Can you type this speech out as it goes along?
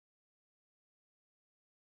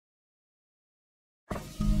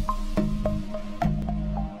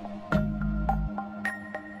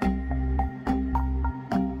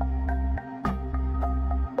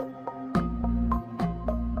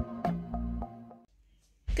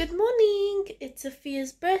Good morning! It's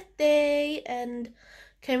Sophia's birthday and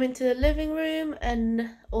came into the living room and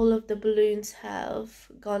all of the balloons have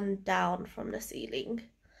gone down from the ceiling.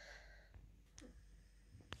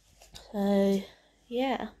 So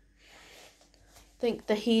yeah, I think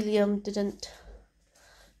the helium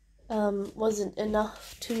wasn't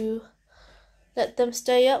enough to let them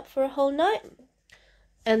stay up for a whole night.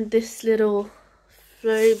 And this little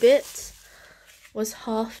flowy bit was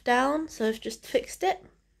half down, so I've just fixed it.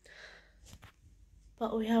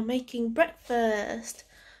 But we are making breakfast.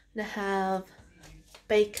 I have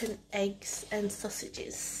bacon, eggs and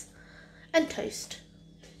sausages and toast.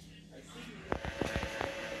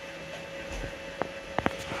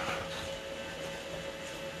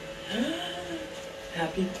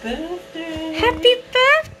 Happy birthday! Happy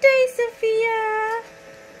birthday, Sophia!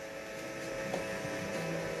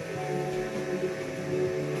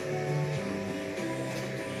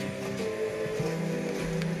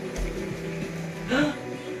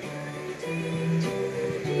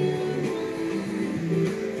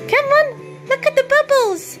 Come on, look at the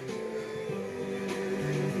bubbles!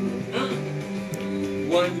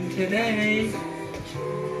 One today!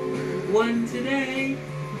 One today!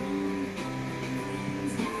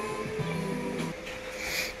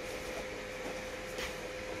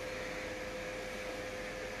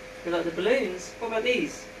 You like the balloons? What about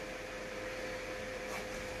these?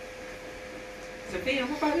 Sophia,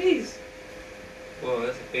 what about these? Whoa,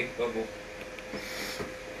 that's a big bubble.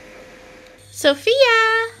 Sophia!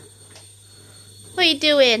 What are you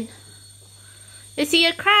doing? You see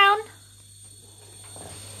your crown?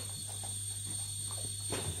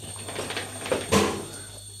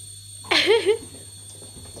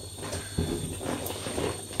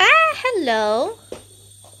 Hello.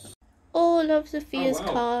 All of Sophia's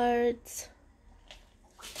cards.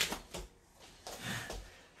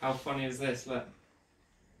 How funny is this? Look.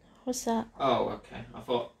 What's that? Oh, okay. I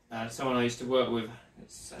thought someone I used to work with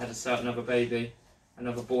had to start another baby,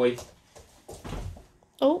 another boy.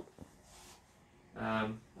 Oh.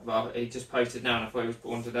 But he just posted now and I thought he was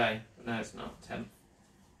born today. But no, it's not. 10th.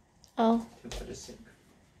 Oh. 10th of the 6th.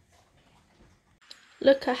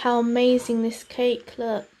 Look at how amazing this cake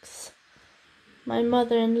looks. My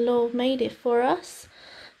mother-in-law made it for us.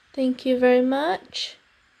 Thank you very much.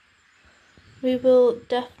 We will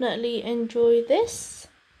definitely enjoy this.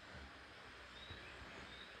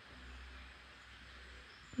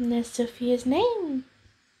 And there's Sophia's name.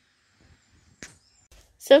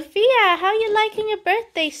 Sophia, how are you liking your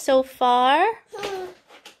birthday so far?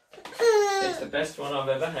 It's the best one I've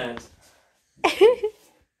ever had.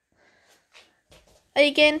 Are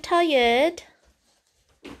you getting tired?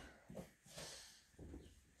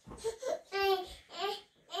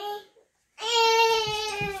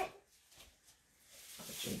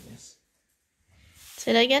 Genius.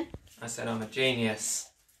 Say that again? I said I'm a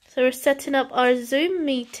genius. So we're setting up our Zoom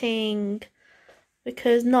meeting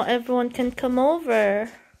because not everyone can come over.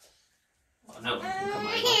 Well, no one can come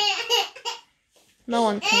over. No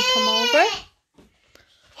one can come over.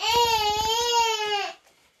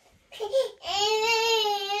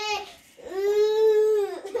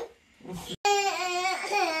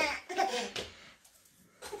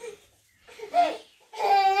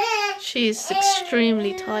 She's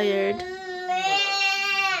extremely tired.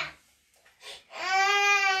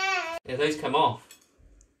 Yeah, those come off.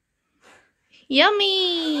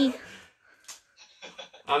 Yummy!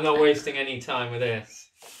 I'm not wasting any time with this.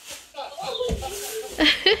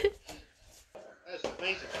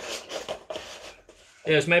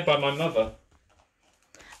 Yeah, it was made by my mother.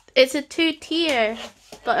 It's a 2-tier,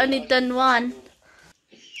 but only done one.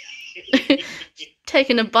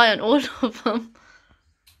 Taking a bite on all of them.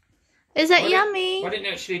 Is that yummy? Why didn't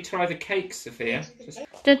you actually try the cake, Sophia?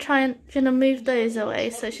 Gonna move those away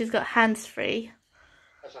so she's got hands free.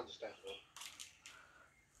 That's understandable.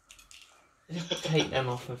 Just take them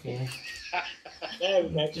off of you. There we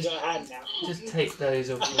go, she's got a hand now. Just take those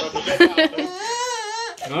off.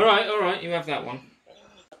 Alright, you have that one.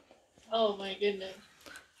 Oh my goodness.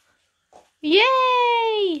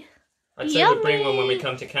 Yay! I'd say we'd bring one when we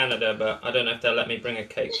come to Canada, but I don't know if they'll let me bring a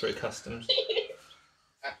cake through customs.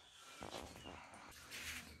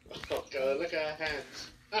 Oh God, look at her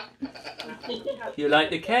hands. You like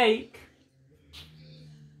the cake?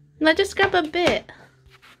 No, just grab a bit.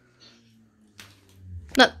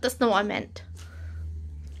 No, that's not what I meant.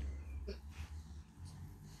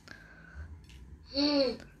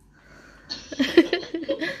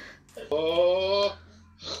 Oh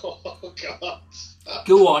God.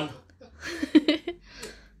 Go on.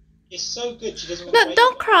 It's so good she doesn't want to No,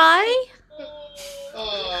 don't cry.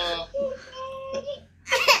 Oh.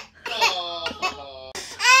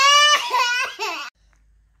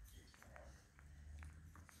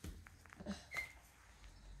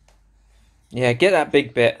 Yeah, get that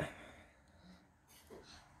big bit.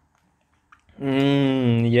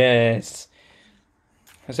 Yes.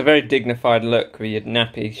 It's a very dignified look with your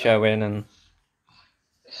nappy showing and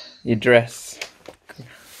your dress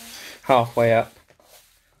halfway up.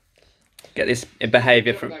 Get this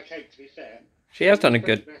behaviour from... That cake, to be fair. She has done a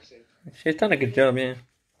good... Massive. She's done a good job, yeah.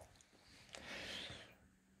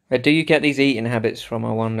 Where do you get these eating habits from,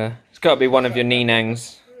 I wonder? It's got to be one of your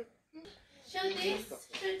Ninangs. Show this.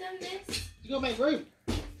 Show them this. You gotta make room.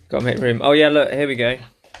 Got to make room. Oh yeah, look, here we go.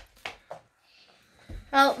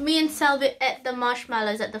 Well, me and Selby ate the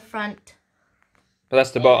marshmallows at the front. But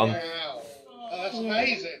that's the bottom. Wow. Oh, that's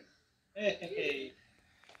amazing. Hey.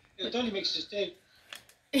 It only mixes two.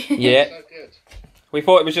 Yeah. So good. We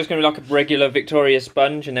thought it was just going to be like a regular Victoria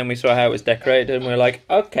sponge, and then we saw how it was decorated, and we were like,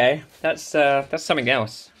 okay, that's something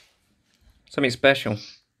else. Something special.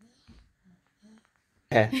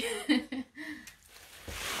 Yeah. That's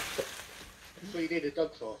what you need a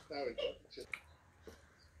dog for. There we go.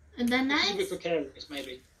 And then This is a bit nice. precarious,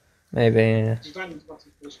 maybe. Maybe, yeah. If you ran into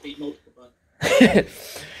button full speed multiple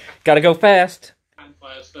buttons Gotta go fast. and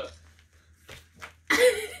by a foot.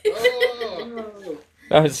 Oh.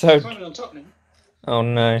 That was so... Climbing on top now. Oh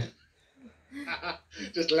no.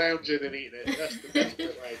 Just lounging and eating it. That's the best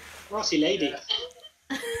way. Brassy lady.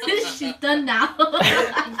 She's done now. Oh,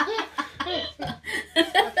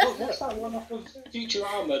 what's that one off of Future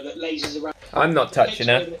Armour that lasers around? I'm not touching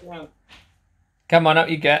her. Come on, up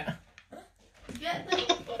you get.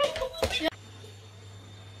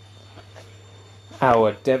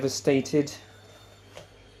 Our devastated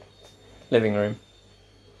living room.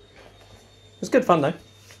 It was good fun though.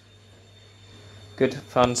 Good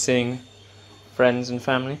fun seeing friends and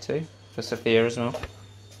family too, for Sofia as well.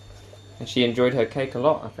 And she enjoyed her cake a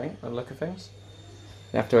lot, I think, by the look of things.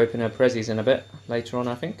 You have to open her prezzies in a bit later on,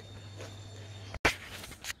 I think.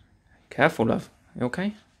 Careful, love. You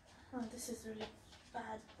okay? Oh, this is a really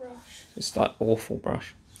bad brush. It's that awful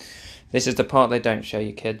brush. This is the part they don't show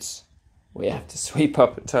you kids. We have to sweep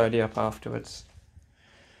up and tidy up afterwards.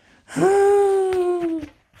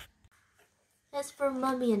 That's for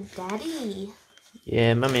Mummy and Daddy.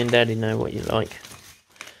 Yeah, Mummy and Daddy know what you like.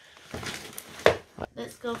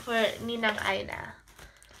 Let's go for Ninang Aina.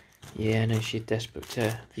 Yeah, I know she's desperate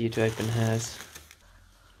for you to open hers.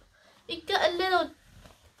 We got a little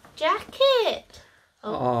jacket.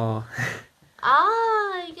 Oh.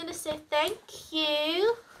 Ah, you're gonna say thank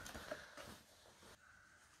you.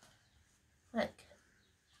 Look,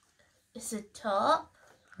 it's a top.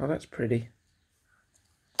 Oh, that's pretty.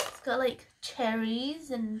 It's got like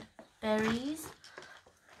cherries and berries.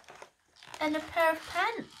 And a pair of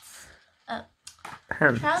pants.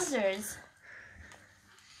 Pants. Trousers.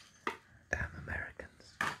 Damn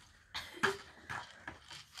Americans.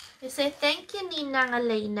 You say thank you, Ninang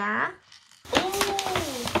Elena.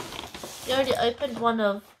 Oh, you already opened one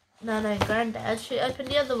of Nana and Granddad. Should we open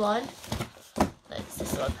the other one? No, it's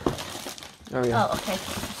this one. Oh yeah. Oh, okay.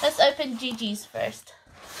 Let's open Gigi's first.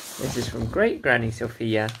 This is from Great Granny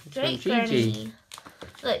Sophia. It's Great from Gigi. Granny.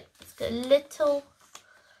 Look, it's got a little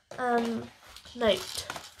note.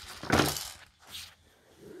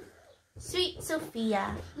 Sweet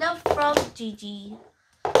Sophia, love from Gigi.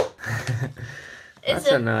 That's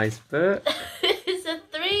a nice book. It's a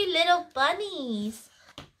 3 little bunnies.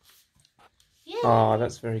 Yeah. Oh,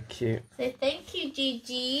 that's very cute. Say thank you,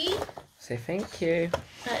 Gigi. Say thank you.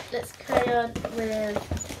 Right, let's carry on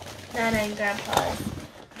with Nana and Grandpa's.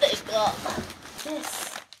 They've got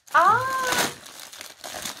this. Ah!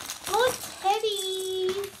 More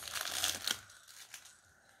teddies.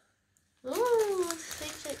 Ooh,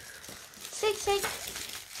 shake, shake. Shake, shake.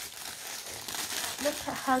 Look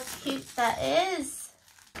at how cute that is.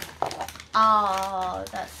 Oh,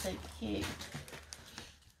 that's so cute.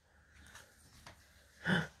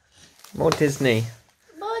 More Disney.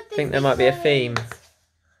 More I think there might be a theme. toys.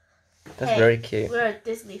 That's Hey, very cute. We're a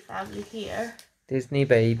Disney family here. Disney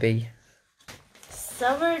baby.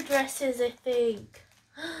 Summer dresses, I think.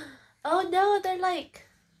 Oh no, they're like...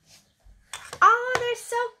 Oh, they're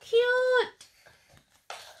so cute.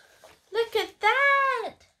 Look at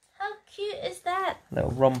that. How cute is that?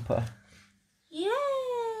 Little romper.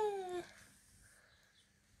 Yeah.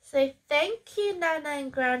 Say thank you, Nana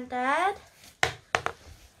and Granddad.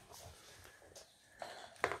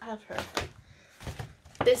 Have her.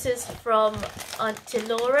 This is from Auntie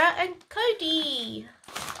Laura and Cody.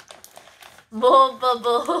 More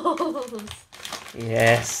bubbles.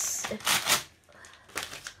 Yes.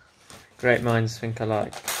 Great minds think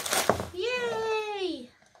alike. Yay.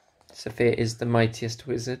 Sophia is the mightiest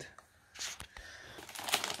wizard.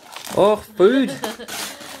 Oh, food!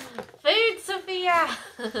 Food, Sophia.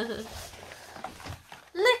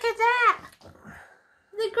 Look at that!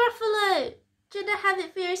 The Gruffalo! Do you want to have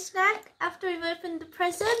it for your snack after we've opened the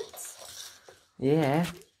presents? Yeah.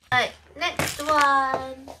 Right, next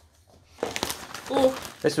one. Oh,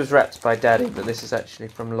 This was wrapped by Daddy, but this is actually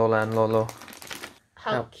from Lola and Lolo.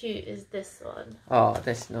 how cute is this one? Oh,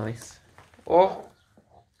 that's nice. Oh.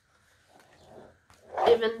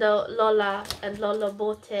 Even though Lola and Lolo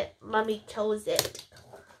bought it, Mummy chose it.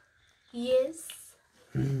 Yes.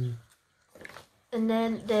 And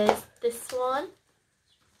then there's this one.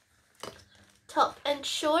 Top and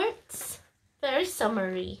shorts. Very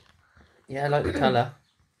summery. Yeah, I like the colour.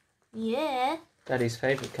 Yeah. Daddy's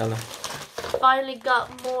favourite colour. Finally got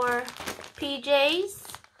more PJs.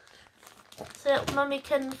 So that Mummy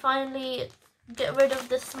can finally get rid of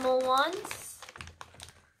the small ones.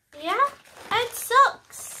 Yeah. And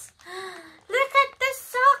socks. Look at the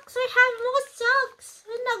socks. We have more socks.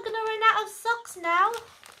 We're not going to run out of socks now.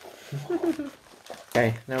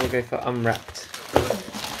 Okay, now we'll go for unwrapped.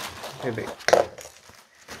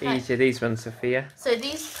 These are these ones, Sophia. So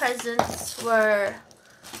these presents were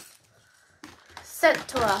sent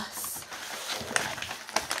to us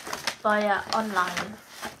via online.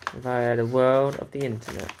 Via the world of the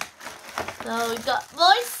internet. So we got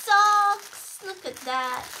more socks. Look at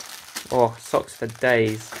that. Oh, socks for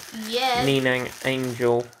days. Yes. Nina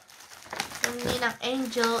Angel. From Nina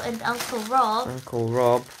Angel and Uncle Rob. Uncle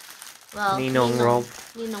Rob. Well, Ninong Rob.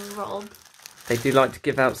 Ninong Rob. They do like to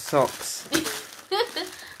give out socks.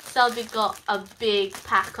 Selby got a big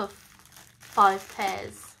pack of 5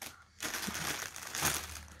 pairs.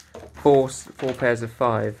 Four pairs of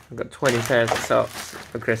 5. I've got 20 pairs of socks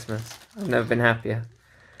for Christmas. I've never been happier.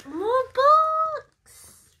 More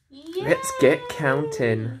books! Yay! Let's get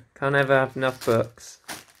counting. Can't ever have enough books.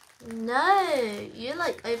 No, you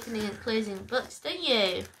like opening and closing books, don't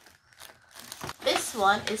you? This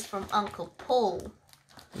one is from Uncle Paul.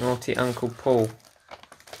 Naughty Uncle Paul.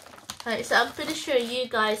 Right, so I'm pretty sure you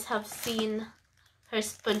guys have seen her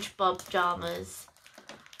SpongeBob pajamas.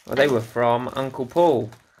 Well, they were from Uncle Paul.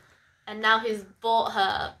 And now he's bought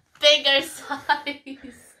her bigger size.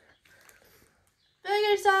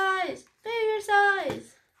 Bigger size. Bigger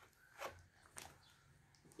size.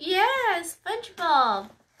 Yeah, SpongeBob.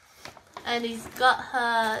 And he's got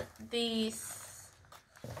her these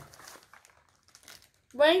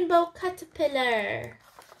rainbow caterpillar.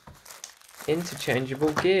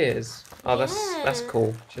 Interchangeable gears. Oh, that's Yeah.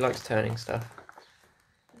 cool. She likes turning stuff.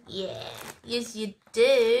 Yeah, yes you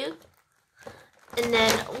do. And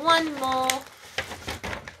then one more.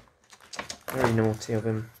 Very naughty of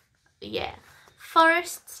him. Yeah.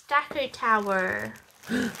 Forest Stacker Tower.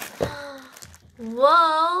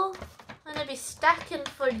 Whoa. I'm going to be stacking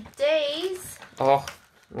for days. Oh,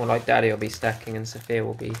 more like Daddy will be stacking and Sophia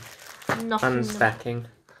will be Knocking unstacking.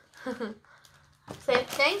 So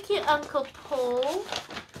thank you, Uncle Paul.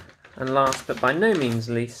 And last but by no means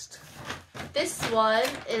least, This one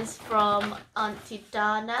is from Auntie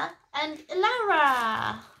Dana and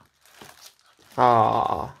Lara.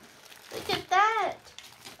 ah, Look at that.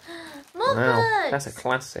 More wow, books. that's a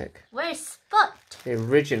classic. Where's Spot? The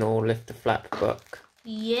original Lift the Flap book.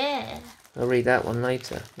 Yeah. I'll read that one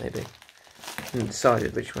later, maybe. Haven't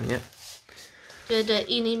decided which one yet. Do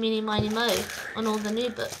the eeny, meeny, miny, mo on all the new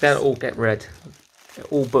books. They'll all get read.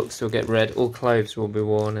 All books will get read, all clothes will be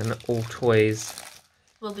worn, and all toys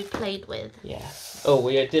Will be played with. Yeah. Oh,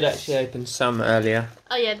 we did actually open some earlier.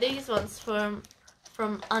 Oh yeah, these ones from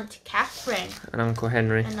Auntie Catherine And Uncle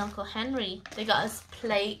Henry. and Uncle Henry. They got us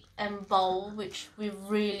plate and bowl, which we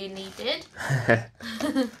really needed.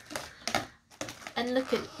 And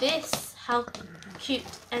look at this. How cute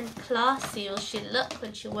and classy will she look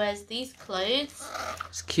when she wears these clothes?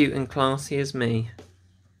 As cute and classy as me.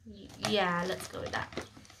 Yeah, let's go with that.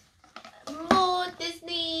 More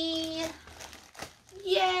Disney!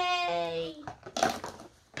 Yay!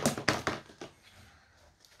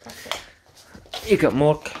 That's it. You got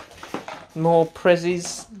more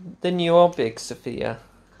prezzies than you are, big Sophia.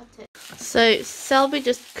 So Selby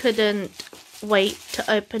just couldn't wait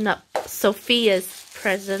to open up Sophia's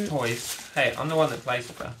present. Toys. Hey, I'm the one that plays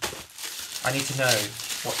with her. I need to know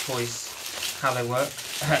what toys, how they work.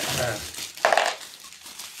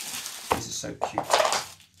 This is so cute.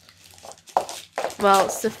 Well,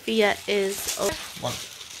 Sophia is.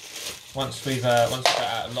 Once we got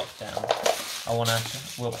out of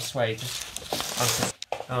lockdown, we'll persuade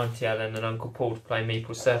Auntie Ellen and Uncle Paul to play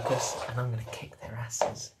Meeple Circus, and I'm going to kick their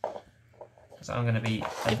asses. Because I'm going to be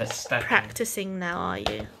a stacking Practicing now, are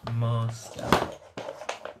you? master.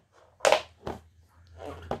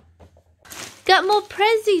 Got more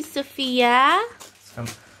prezzies, Sophia. From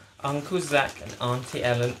Uncle Zach and Auntie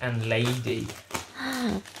Ellen and Lady.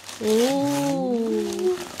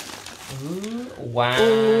 Ooh. Ooh, wow.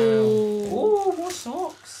 Ooh. Ooh, more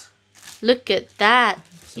socks. Look at that.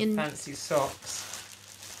 Some fancy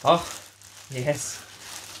socks. Oh, yes.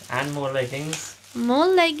 And more leggings. More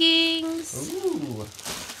leggings. Ooh.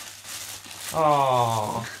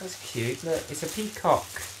 Oh, that's cute. Look, it's a peacock.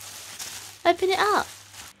 Open it up.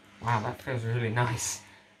 Wow, that feels really nice.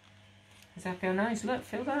 Does that feel nice? Look,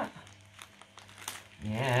 feel that.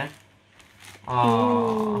 Yeah.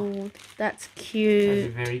 Oh, Ooh, that's that's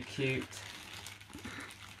cute. very cute.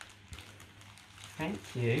 Thank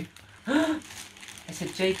you. It's a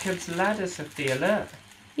Jacob's ladder, Sophia, look.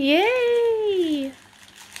 Yay!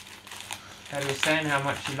 Dad was saying how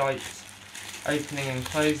much you liked opening and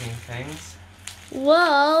closing things.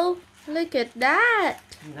 Whoa, look at that.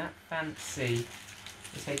 Isn't that fancy?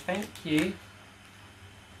 You say thank you.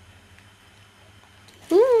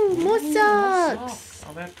 Ooh, more Ooh, socks.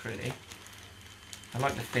 Oh, they're pretty. I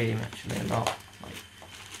like the theme actually a lot. Like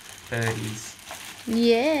birdies.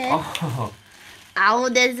 Yeah. Oh, Oh,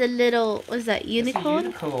 there's a little, what's that, it's a unicorn?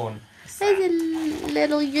 unicorn. There's a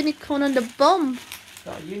little unicorn on the bum.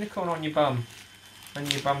 Got a unicorn on your bum.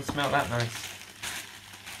 And your bum smell that nice.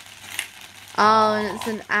 Oh, and it's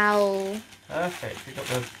an owl. Perfect. We've got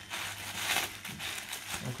the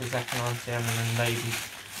Uncle Zach and Auntie Anne and then lady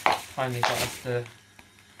finally got us the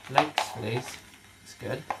legs for these. It's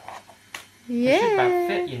good. It should about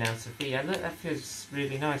fit Yeah. you now, Sophia. Look, that feels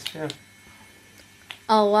really nice. Feel.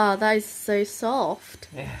 Oh, wow, that is so soft.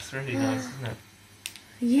 Yeah, it's really nice, isn't it?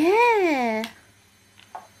 Yeah.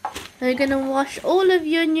 We're going to wash all of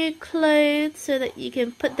your new clothes so that you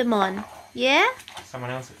can put them on. Yeah? Someone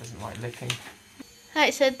else that doesn't like licking.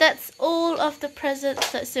 Alright, so that's all of the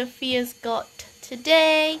presents that Sophia's got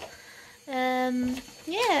today.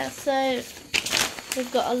 Yeah, so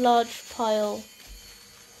we've got a large pile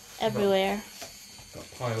everywhere.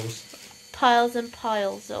 Got piles. Piles and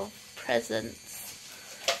piles of presents.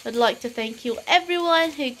 I'd like to thank you everyone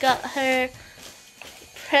who got her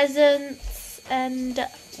presents, and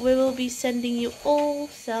we will be sending you all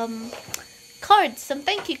some cards, some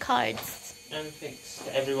thank you cards. And thanks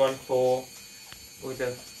to everyone for all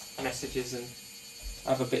the messages and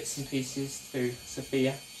other bits and pieces through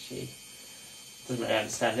Sophia. She doesn't really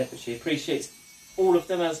understand it, but she appreciates all of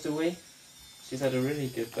them, as do we. She's had a really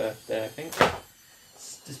good birthday, I think,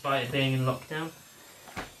 despite it being in lockdown.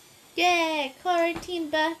 Yeah, quarantine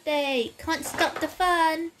birthday. Can't stop the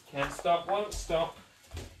fun. Can't stop, won't stop.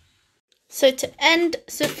 So to end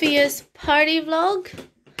Sophia's party vlog,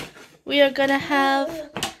 we are gonna have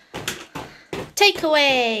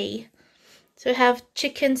takeaway. So we have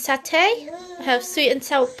chicken satay, we have sweet and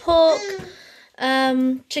sour pork,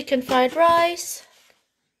 chicken fried rice,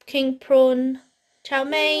 king prawn chow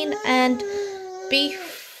mein, and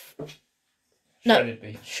beef. No, Shredded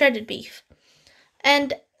beef. shredded beef,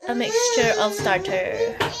 and a mixture of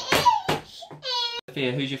starter.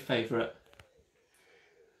 Sophia, who's your favourite?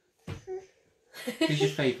 Who's your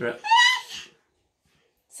favourite?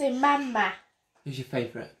 Say mama. Who's your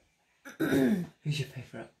favourite? Who's your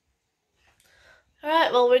favourite?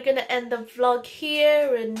 Alright, well, we're going to end the vlog here.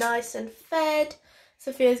 We're nice and fed.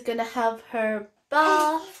 Sophia's going to have her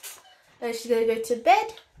bath. And she's going to go to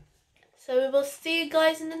bed. So we will see you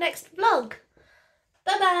guys in the next vlog.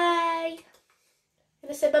 Bye-bye.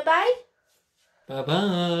 Gonna say bye-bye?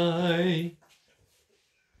 Bye-bye.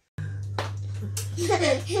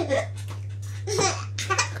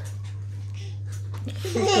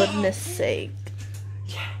 For goodness sake.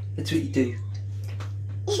 That's what you do.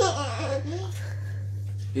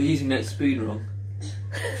 You're using that spoon wrong.